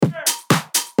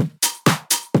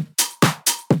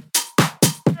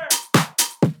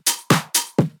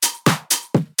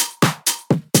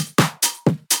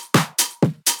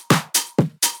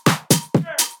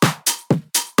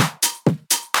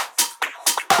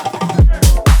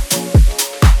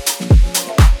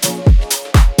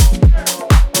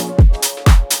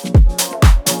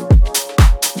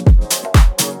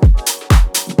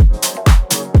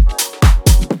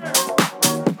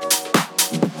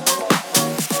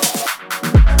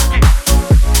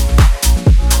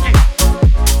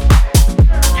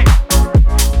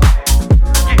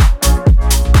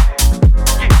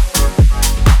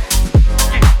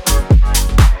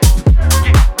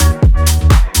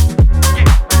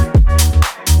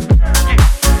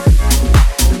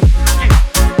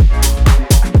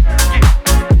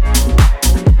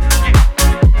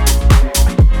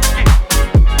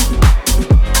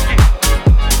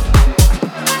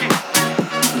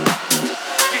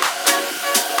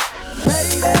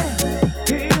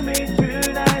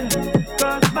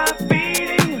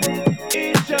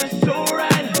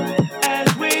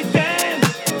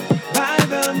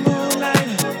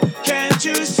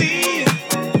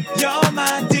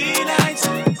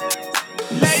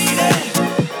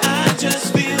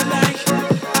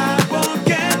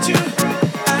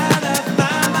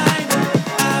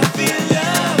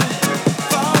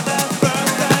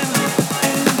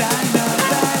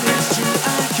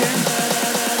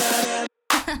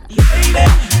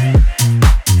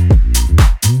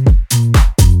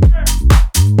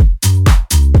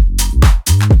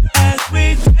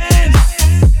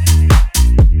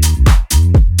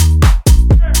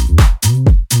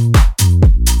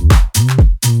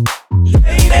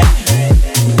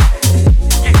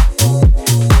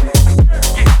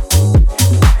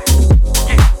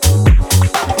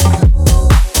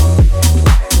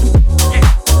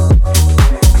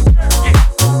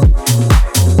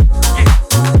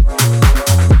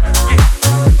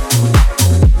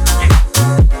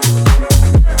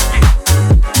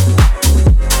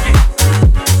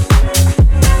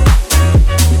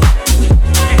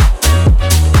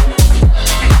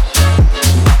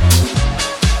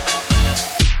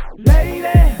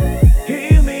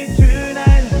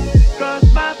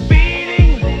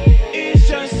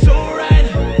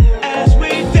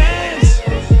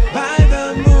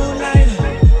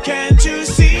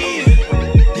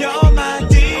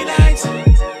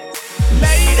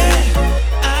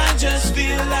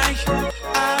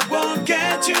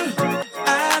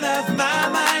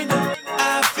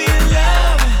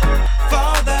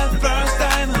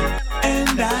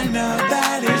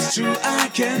is true, I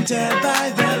can tell by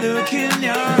the look in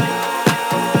your eyes.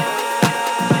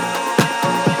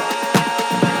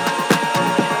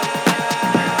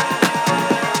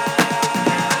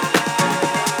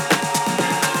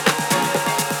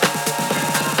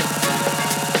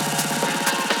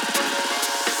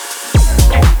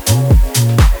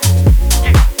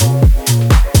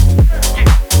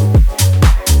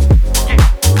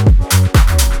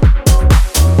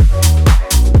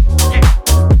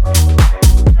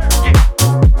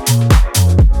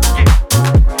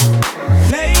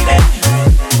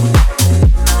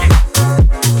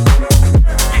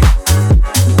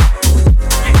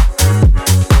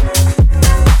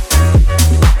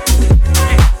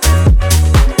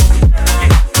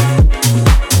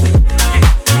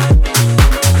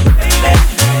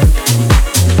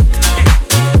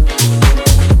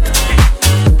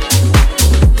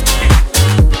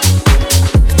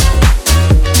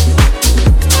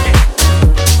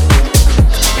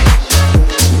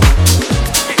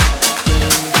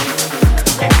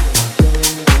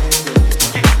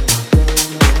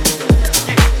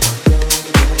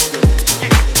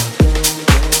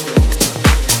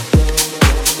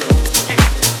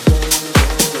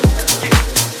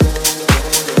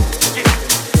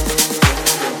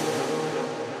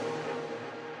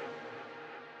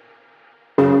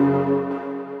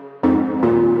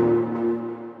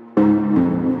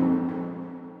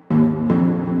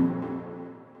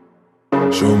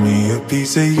 Show me a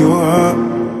piece of your heart.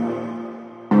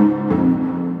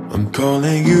 I'm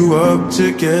calling you up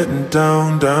to getting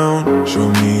down, down. Show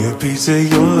me a piece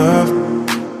of your love.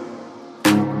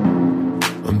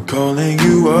 I'm calling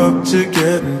you up to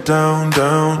getting down,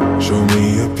 down. Show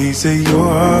me a piece of your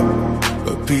heart,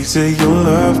 a piece of your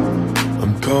love.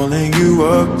 I'm calling you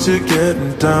up to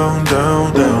getting down,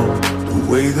 down, down.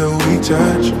 The way that we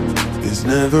touch is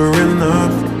never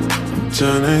enough.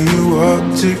 Turning you up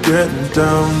to getting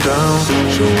down, down.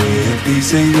 Show me a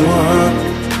piece of your heart,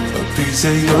 a piece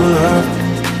of your love.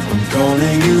 I'm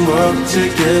calling you up to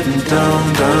getting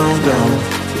down, down, down.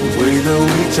 The way that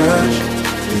we touch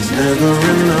is never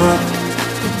enough.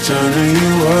 I'm turning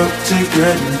you up to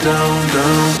getting down,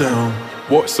 down, down.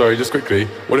 What? Sorry, just quickly.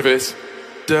 What if it's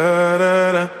da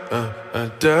da da da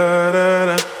da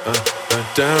da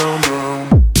down,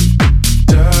 down.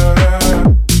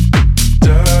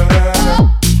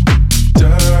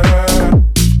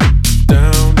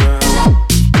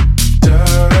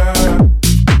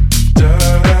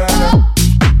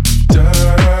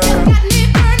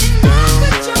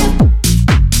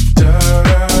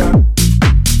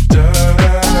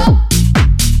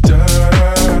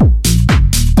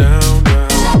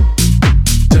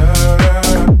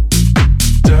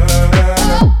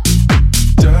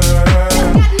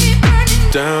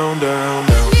 Down, down, down,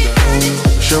 down.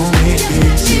 Show me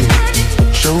easy,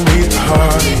 show me the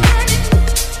heart.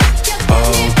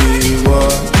 I'll be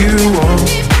what you want,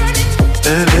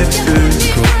 and it's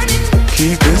physical.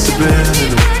 Keep it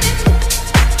subliminal.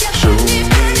 Show me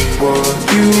what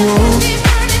you want.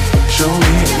 Show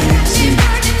me easy,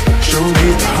 show me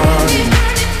the heart.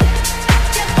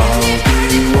 I'll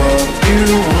be what you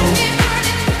want,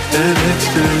 and it's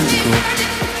physical.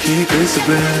 Keep it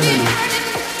subliminal.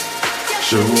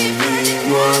 Show me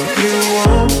what you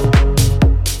want.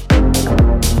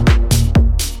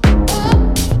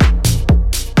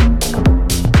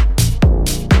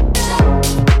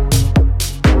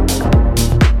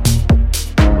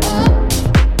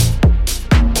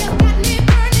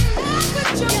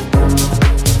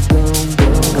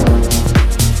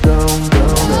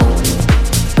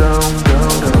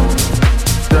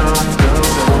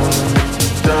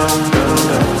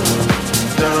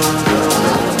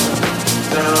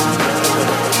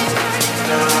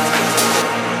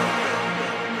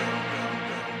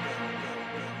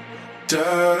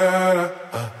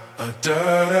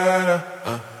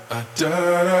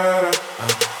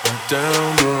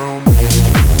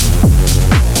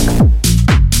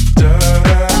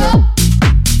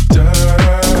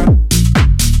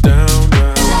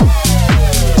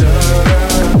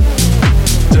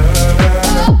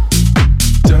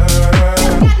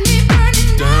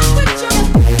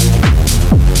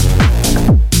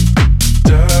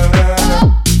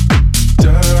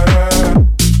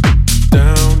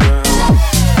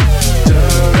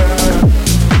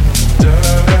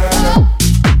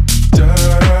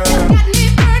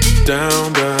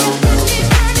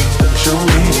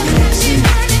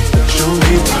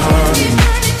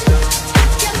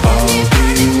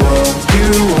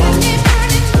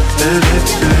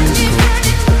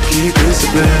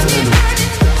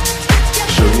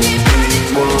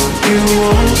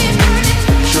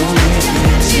 Show me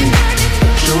easy,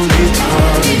 show me the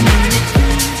heart.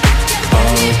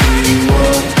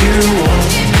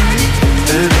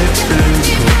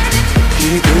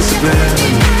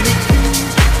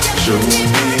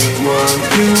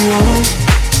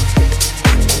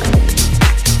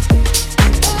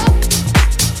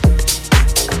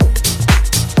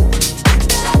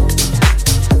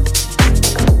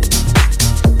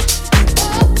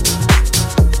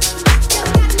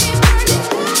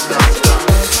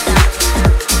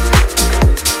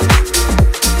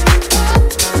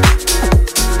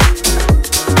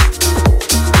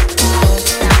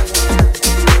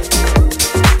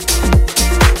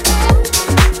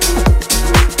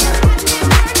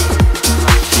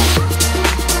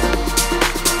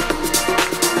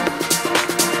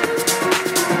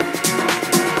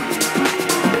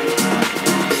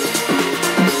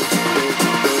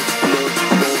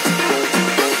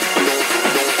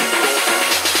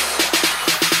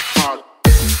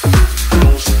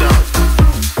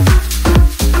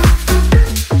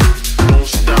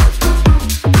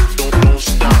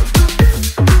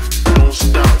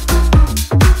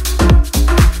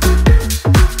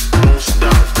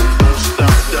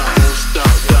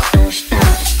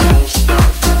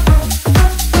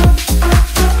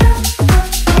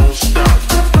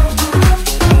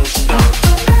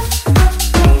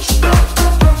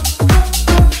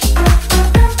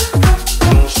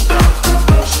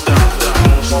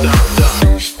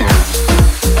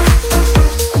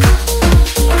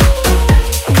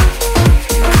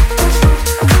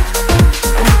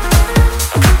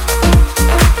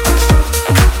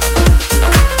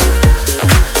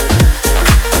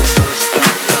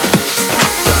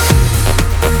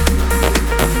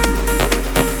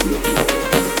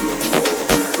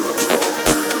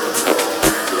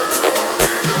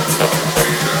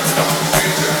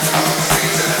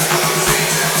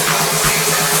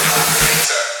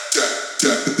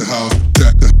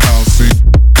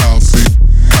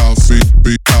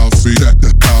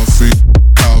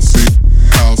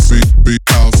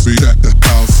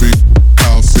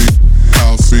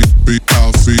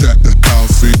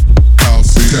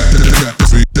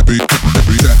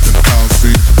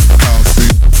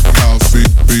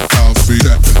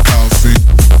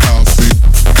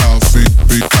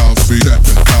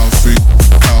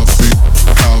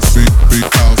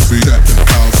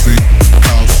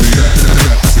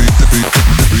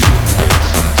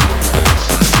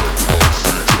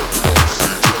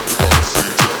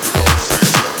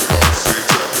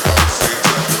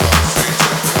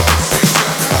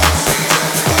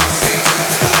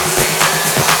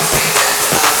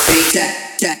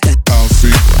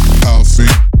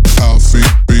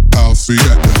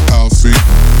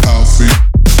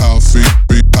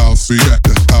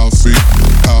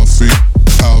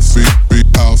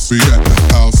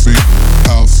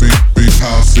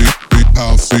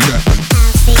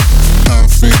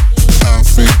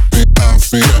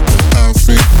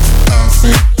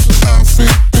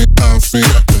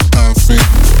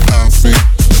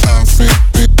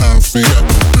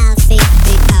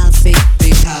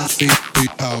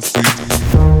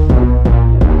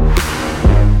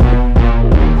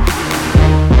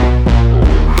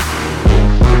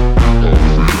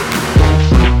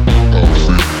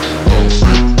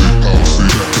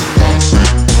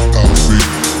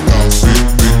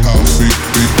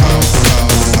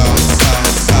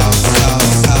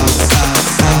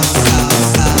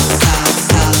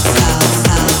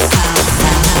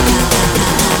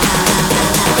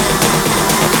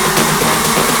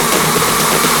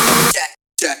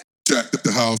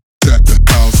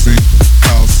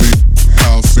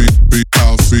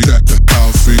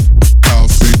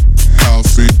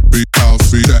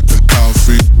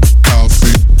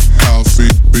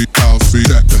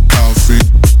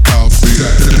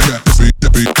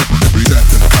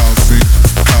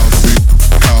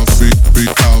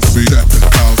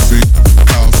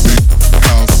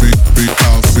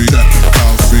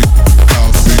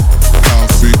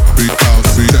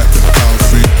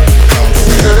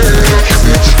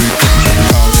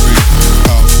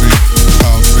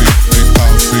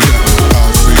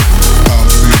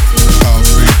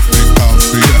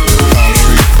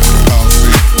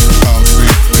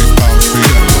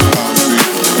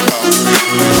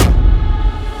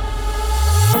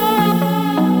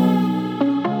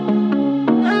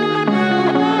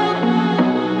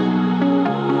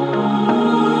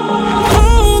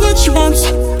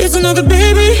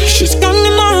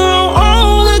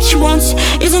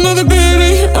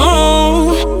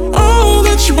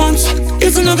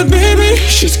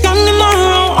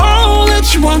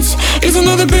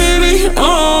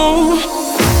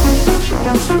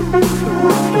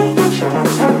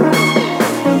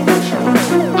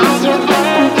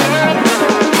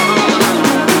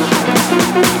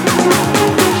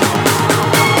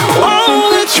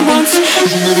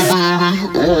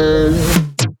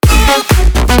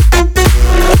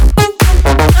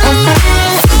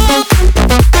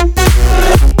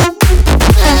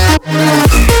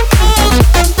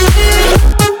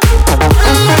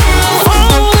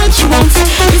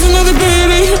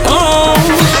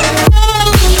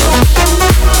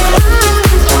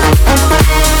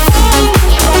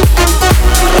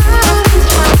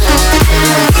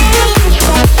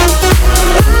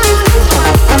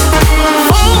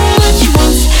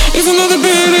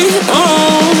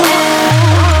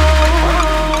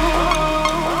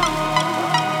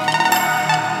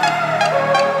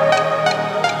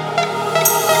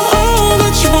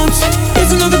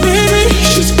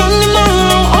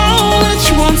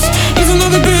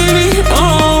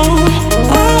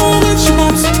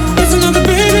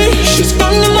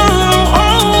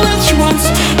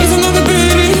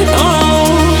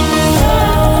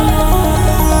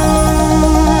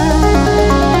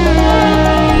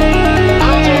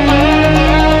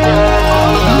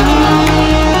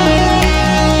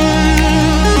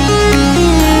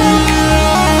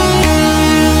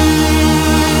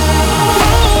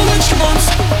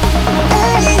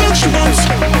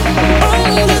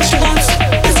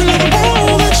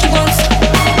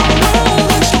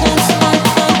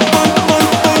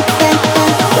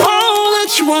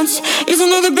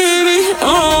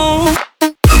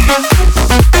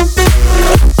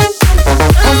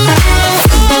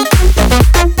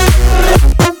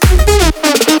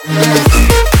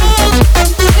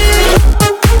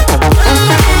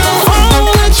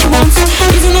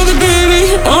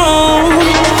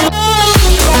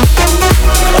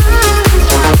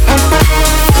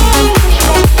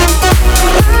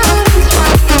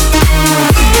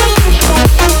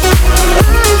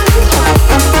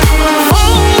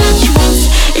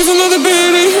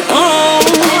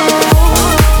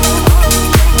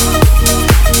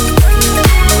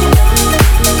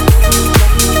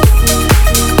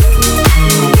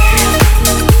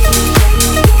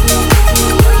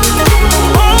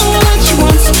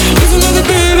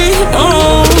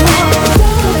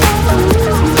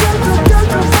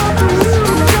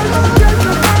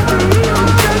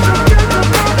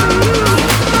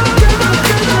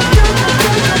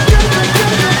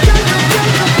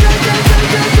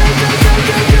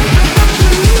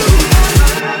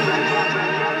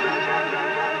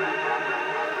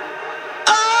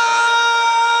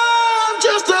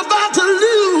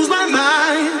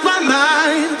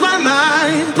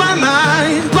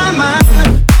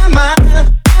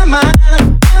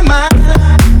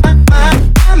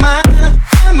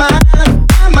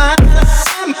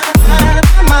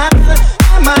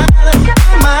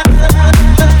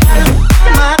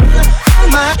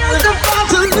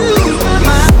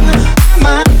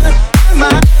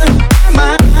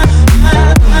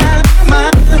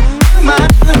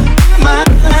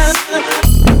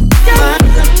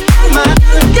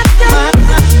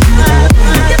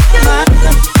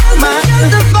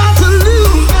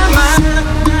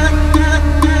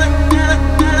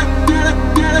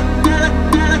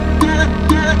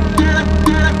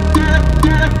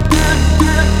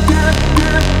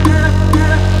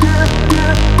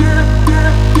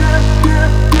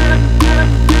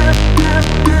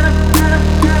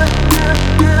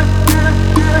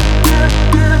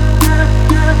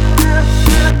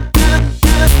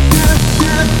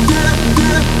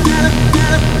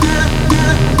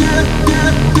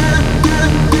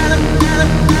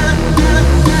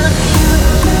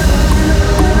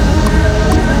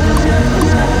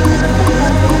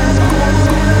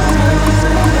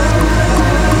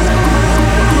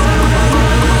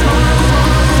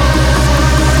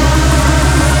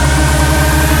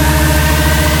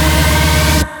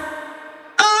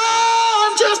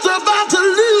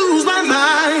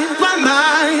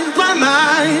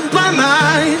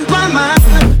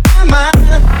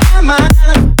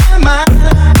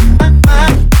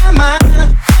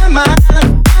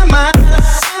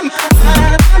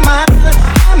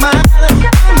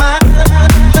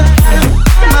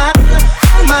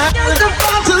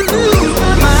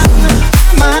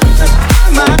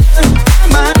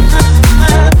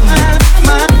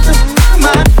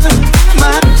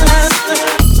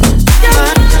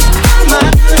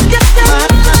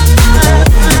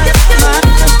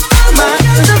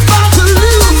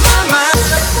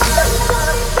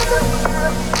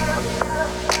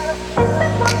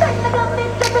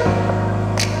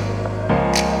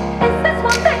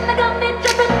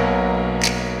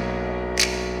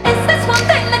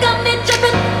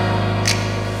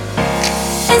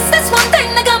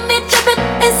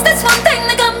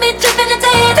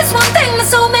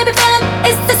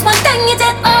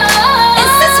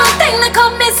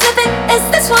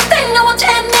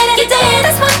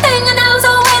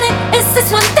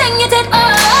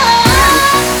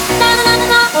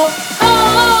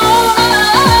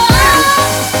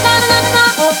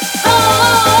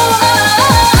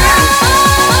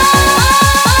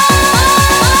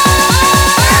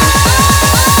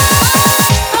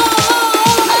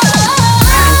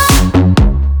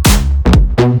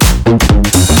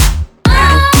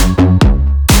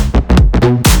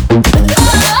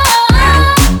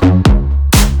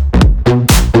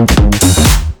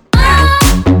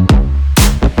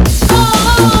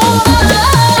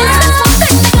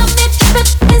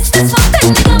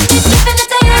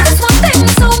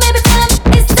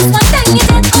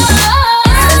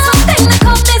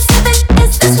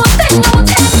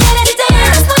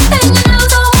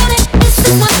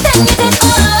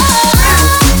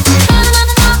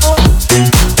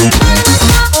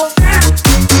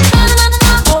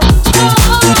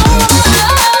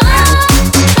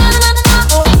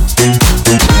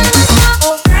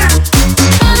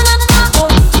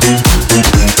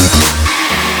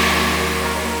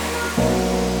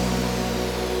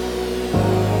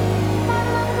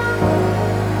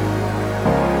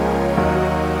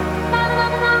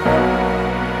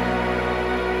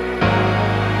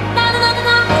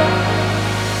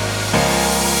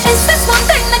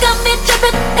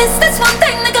 It's this one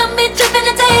thing that got me tripping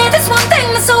today. This one thing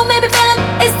my soul may be feeling.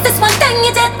 It's this one thing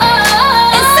you did.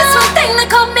 Oh, it's this one thing that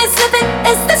caught me slipping.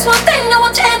 It's this one thing I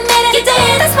want you to admit it. You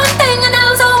did this one thing and I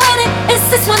was all with it. It's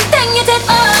this one thing you did.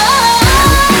 Oh,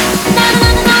 na na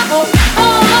na na. Oh, oh,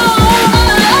 oh,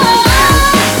 oh.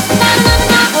 Na na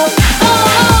na na. Oh, oh,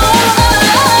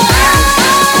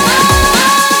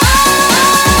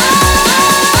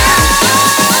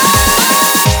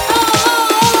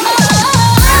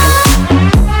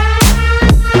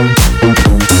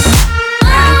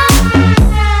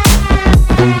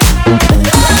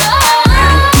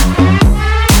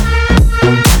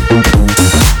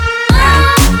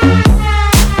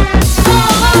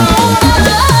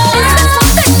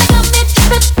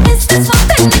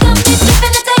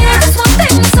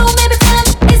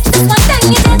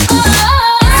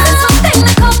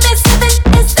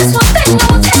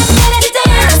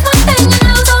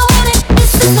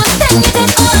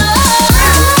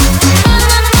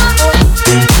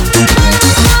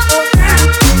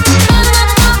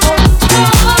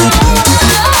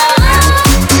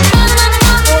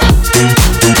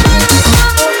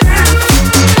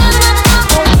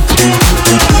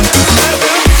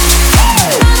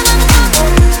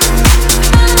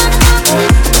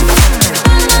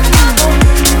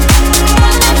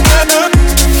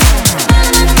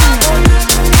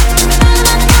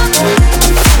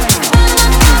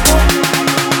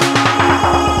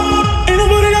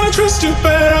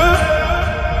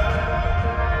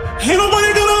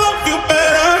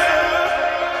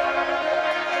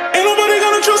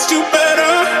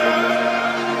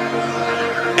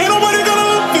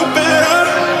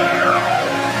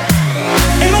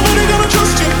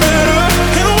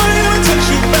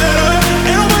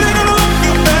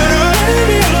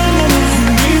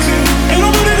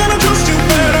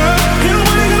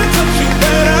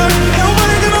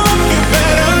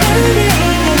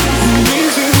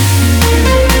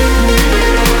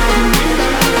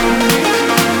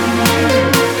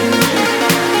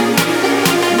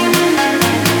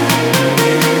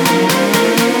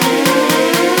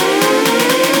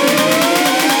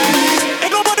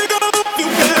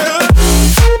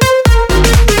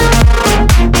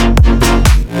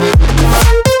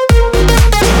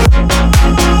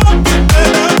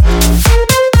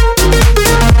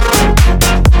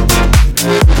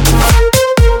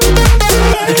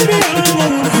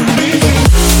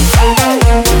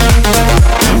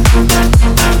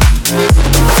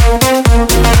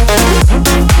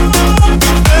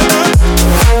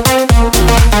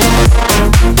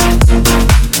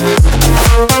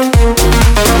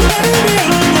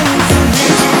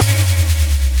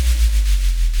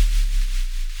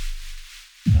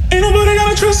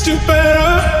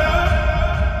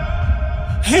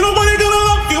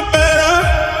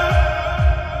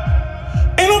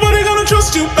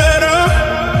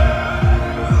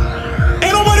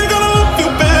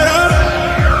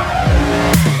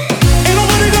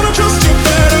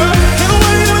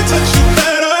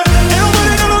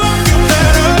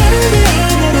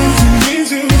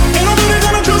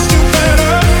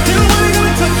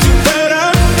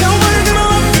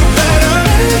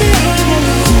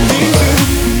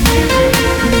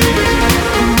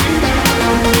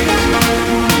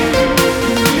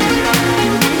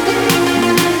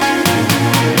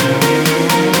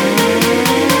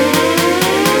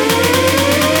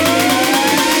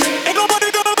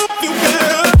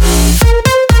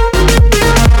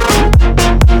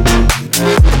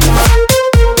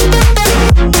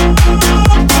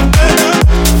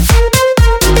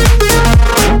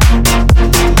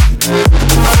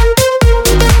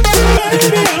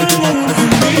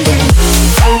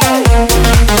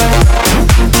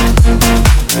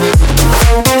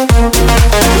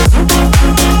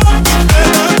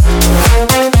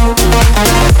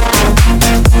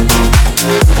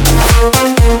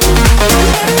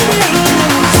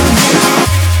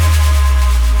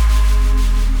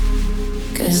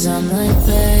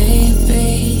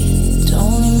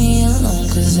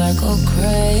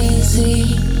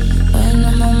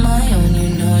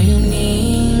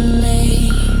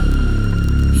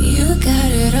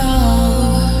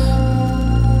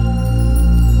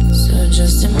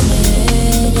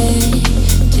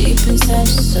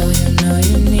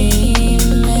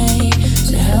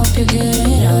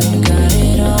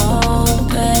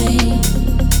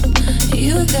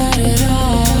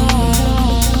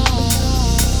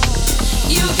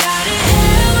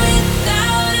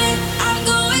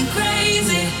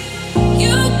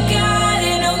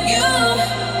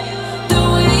 The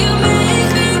way you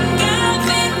make me got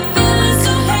me feeling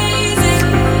so hazy.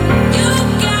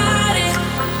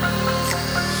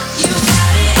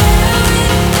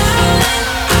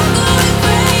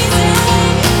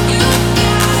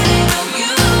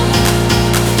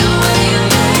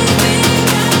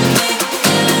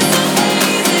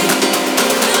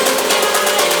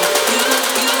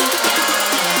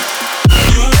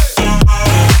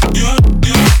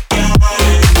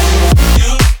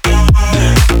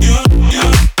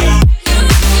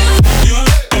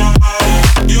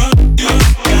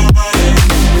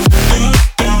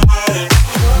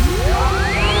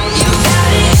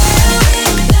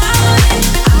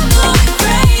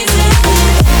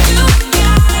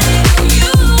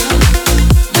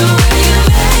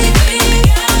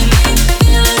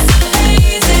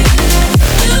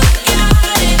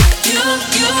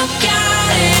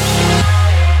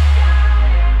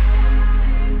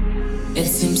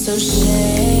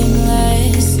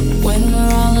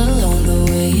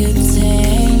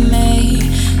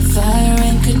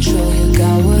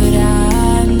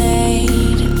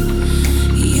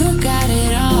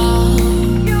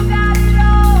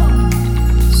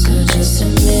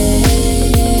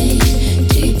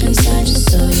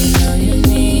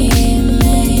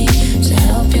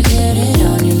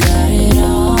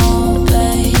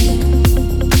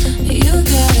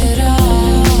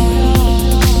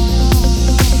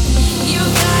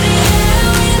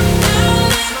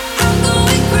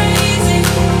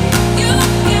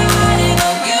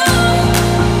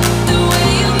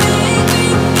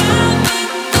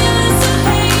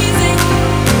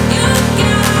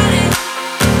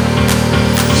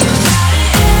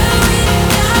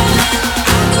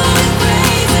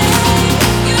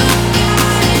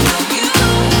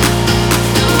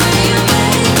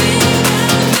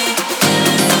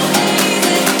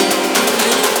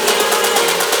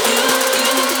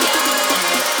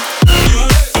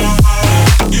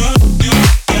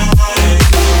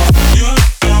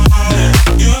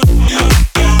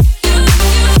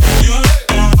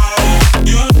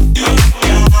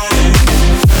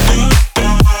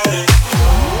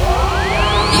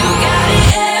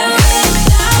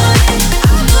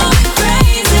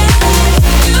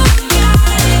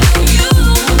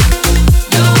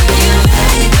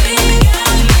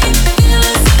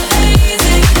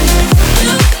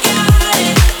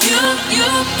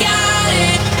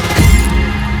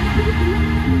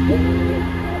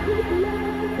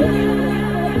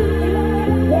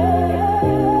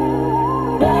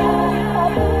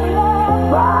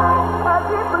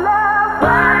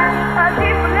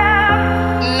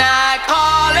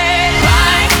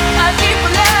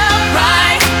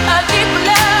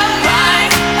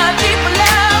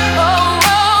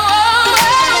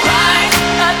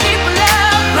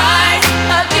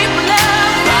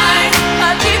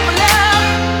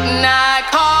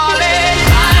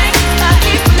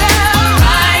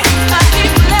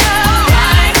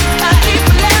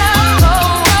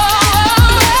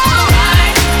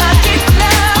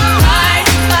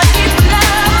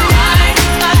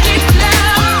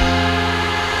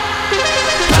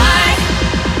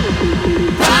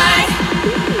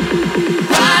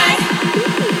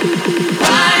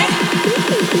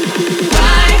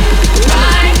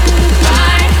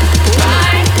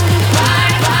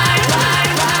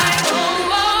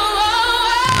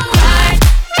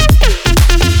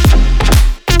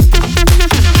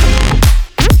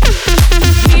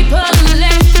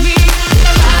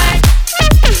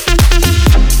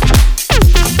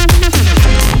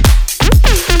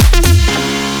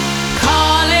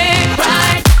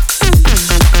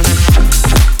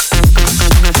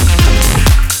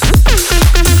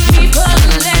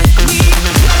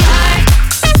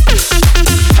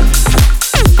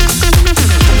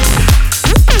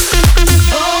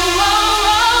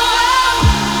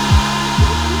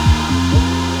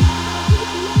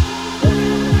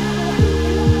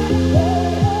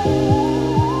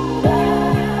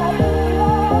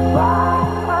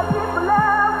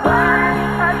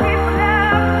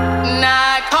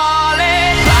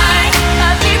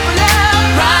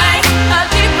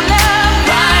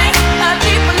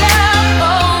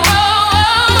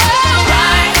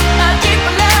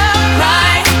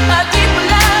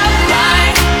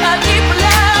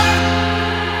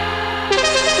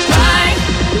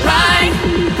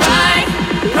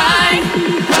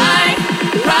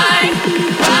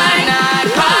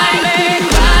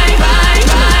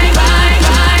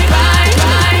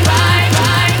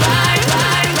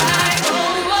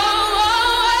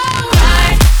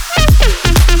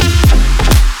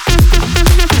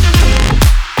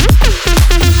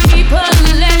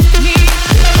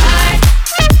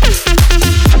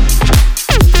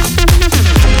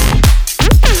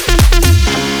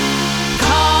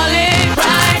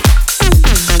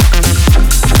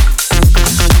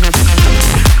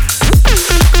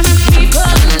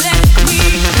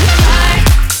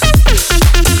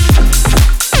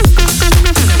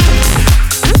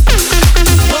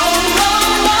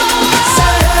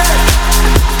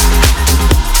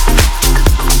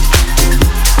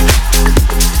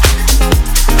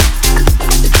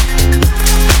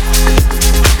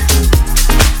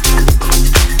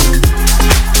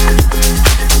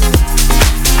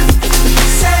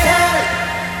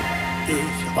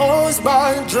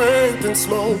 and drink and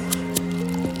smoke,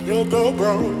 you'll go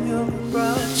broke.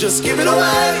 Just give it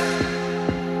away,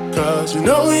 'cause you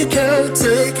know you can't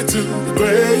take it to the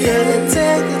grave.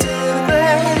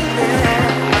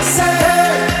 Say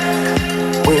hey,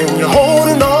 when you're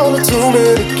holding on to too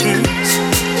many keys,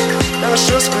 that's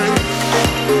just great.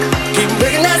 Keep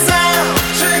making that sound.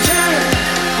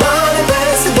 Money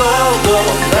makes the world go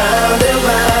round and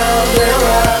round and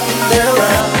round and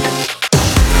round.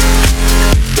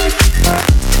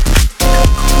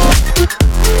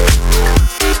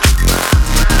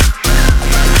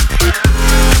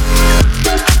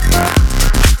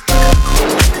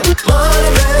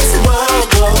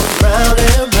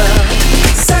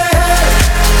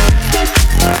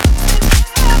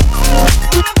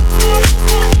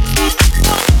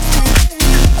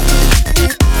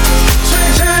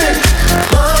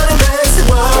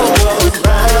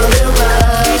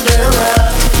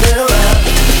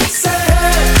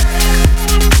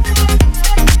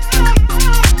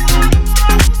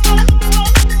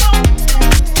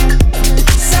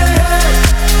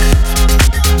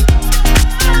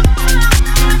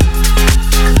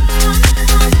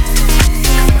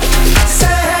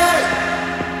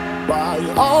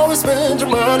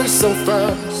 So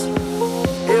fast,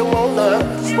 it won't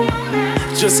last.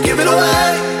 Just give it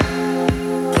away,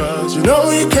 'cause you know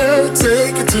you can't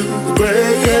take it to the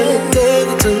grave. Take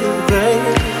it to the grave.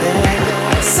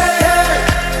 Say hey,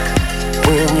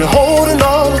 when you're holding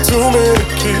on to too many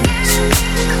keys,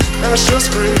 that's just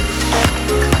great.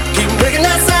 Keep making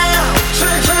that sound.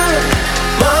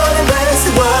 Money makes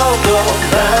the world go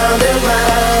round and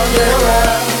round and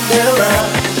round and round.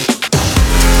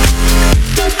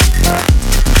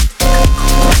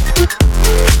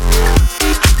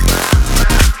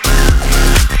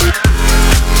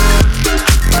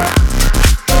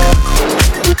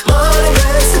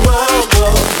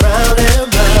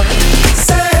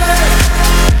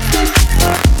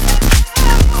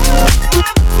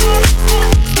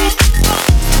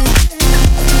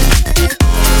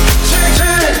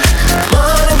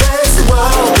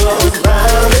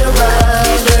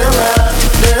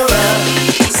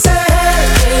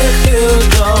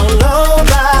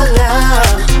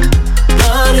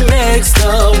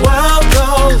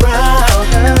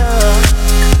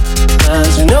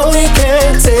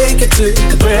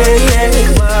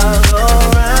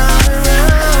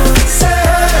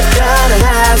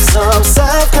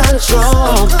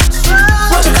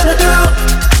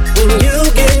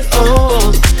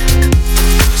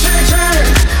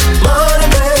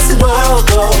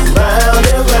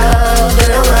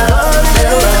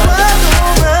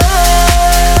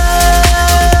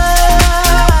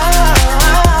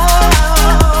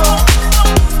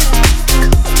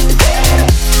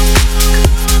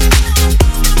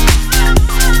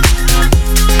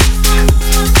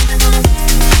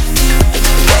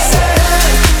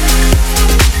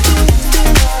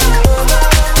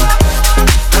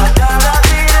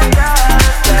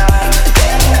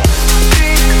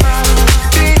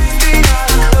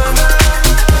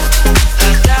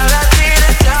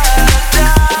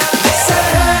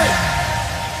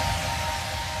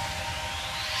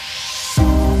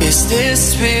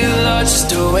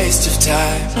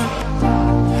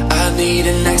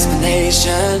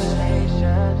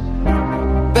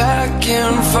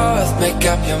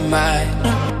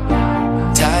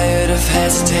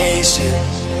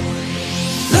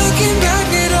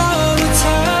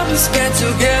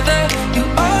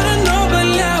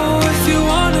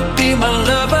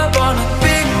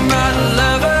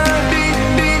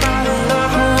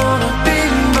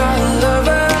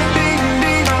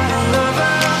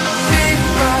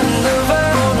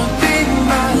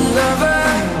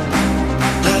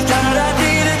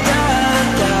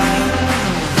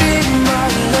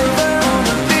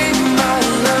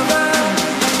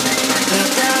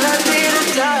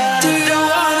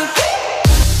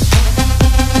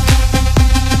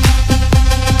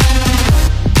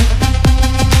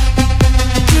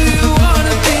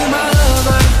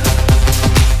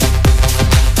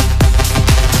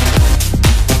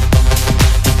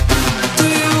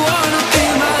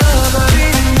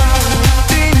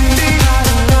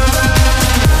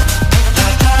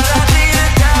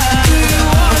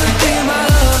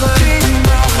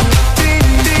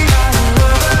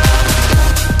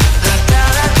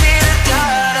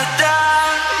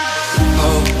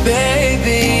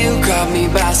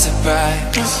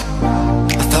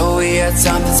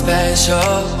 something special.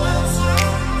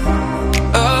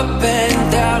 Up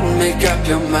and down, make up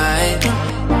your mind.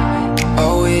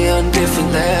 Are we on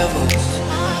different levels?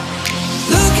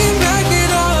 Looking back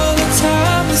at all the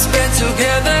time we spent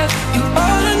together, you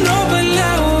ought to know by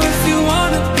now if you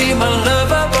wanna be my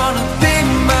lover.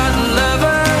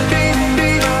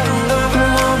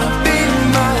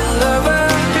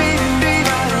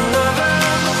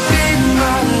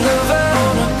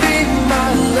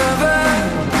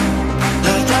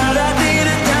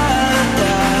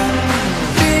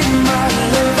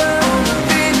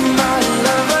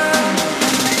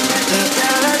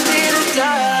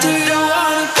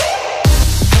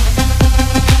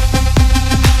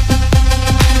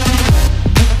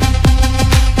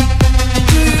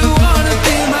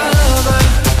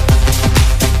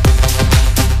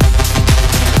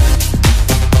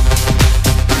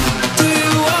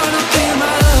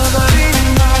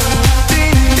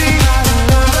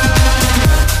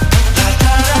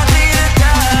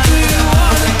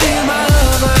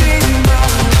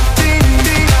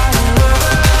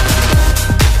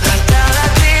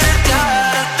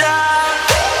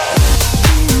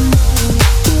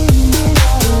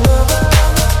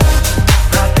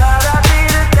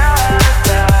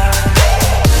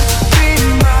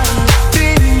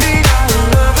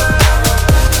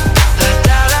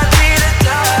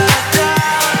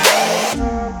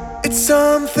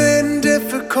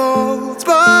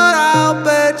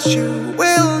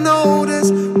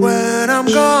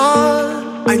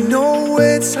 gone. I know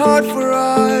it's hard for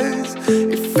us.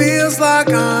 It feels like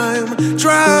I'm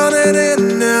drowning in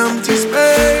an empty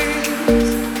space.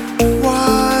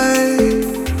 Why?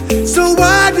 So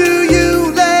why do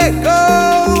you let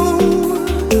go?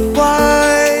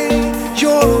 Why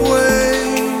you're away?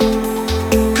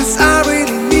 'Cause I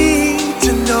really need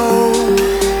to know.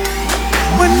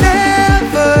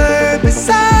 Whenever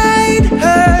beside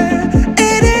her,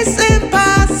 it is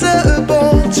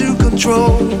impossible to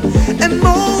control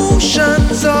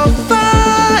emotions of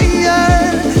fire.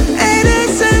 It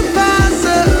is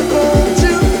impossible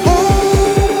to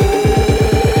hold.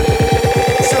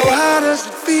 So how does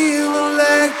it feel to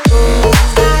let go?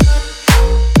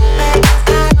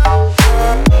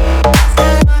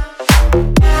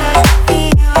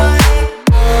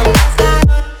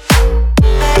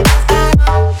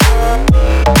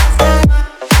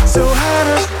 So how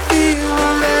does it feel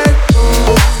to let go?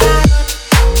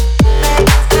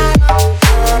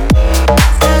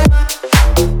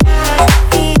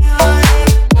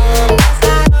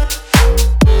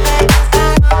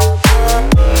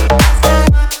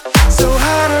 So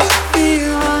how does it feel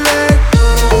to let go?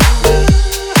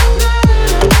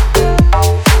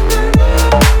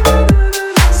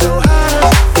 So how does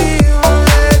it feel to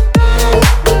let go?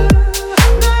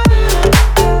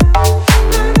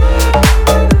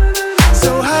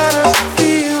 So how does it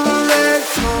feel to let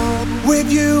go? With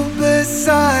you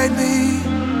beside me,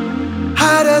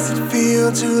 how does it feel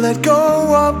to let go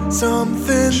of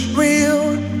something real?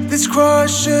 This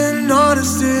crushing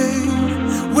honesty,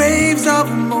 waves of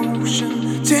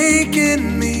emotion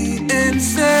taking me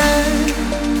insane.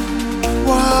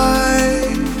 Why?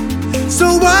 So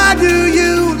why do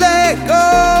you let go?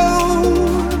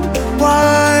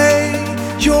 Why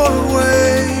you're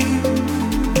away?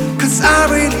 'Cause I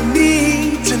really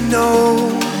need to know.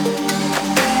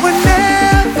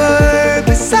 Whenever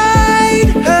beside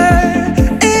her,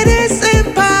 it is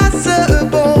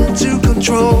impossible to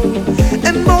control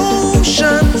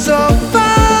emotions of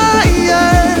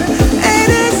fire. It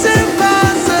is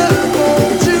impossible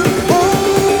to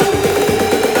hold.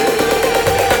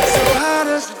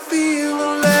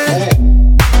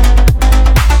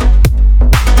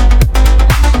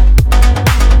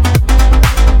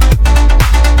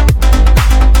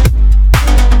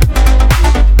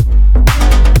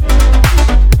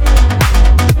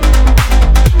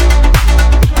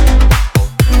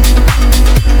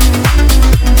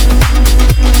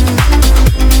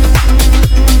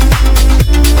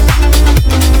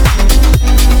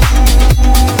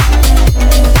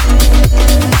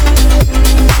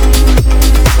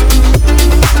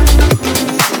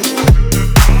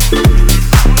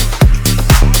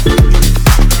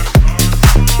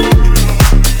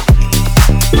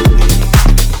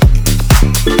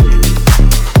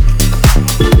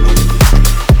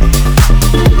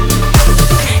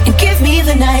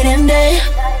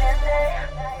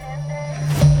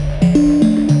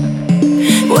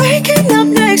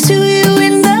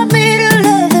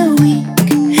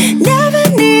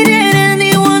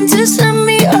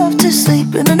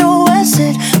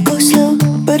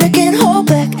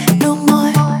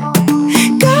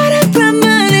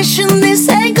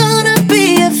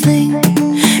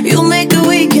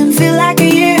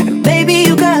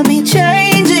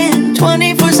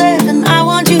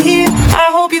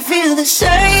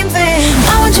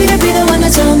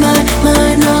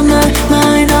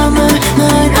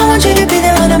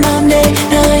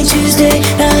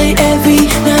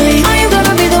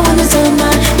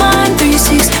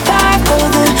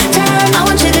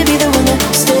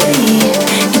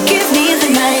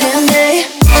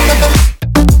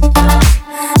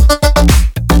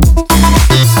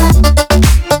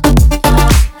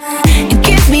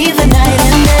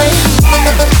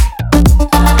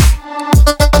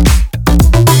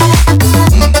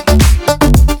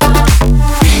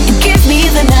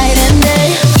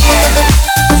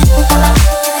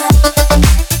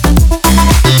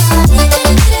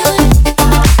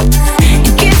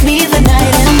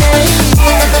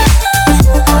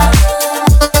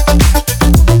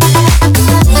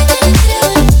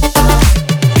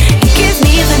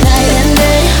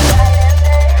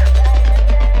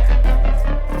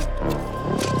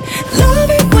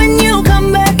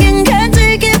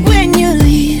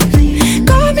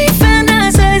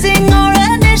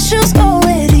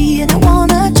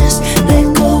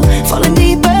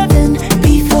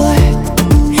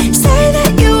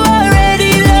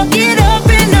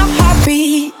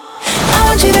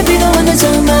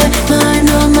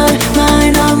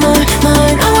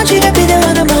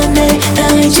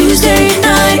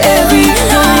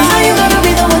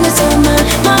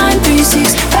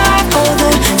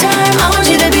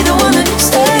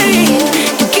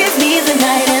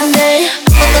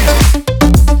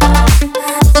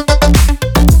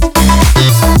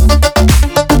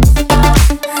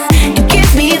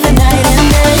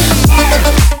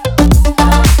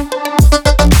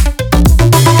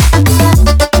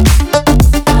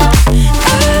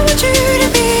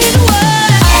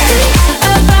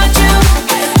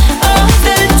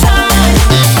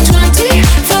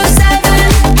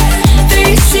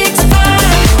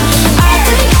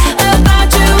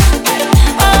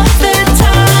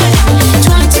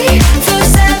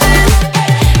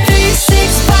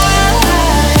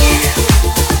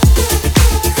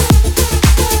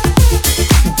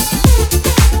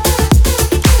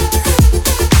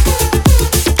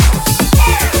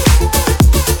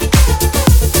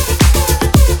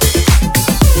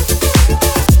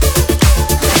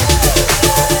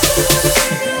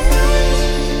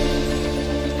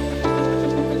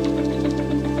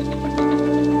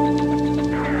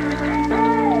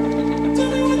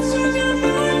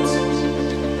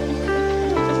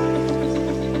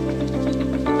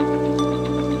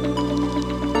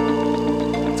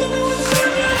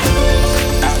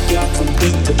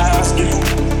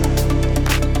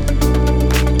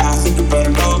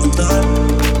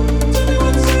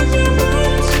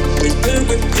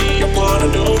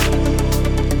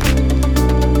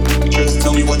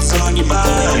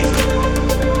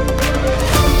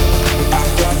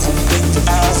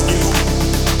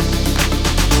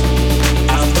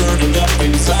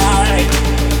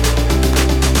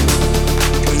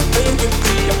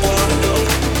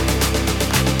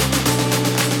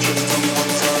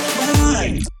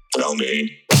 tell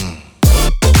me.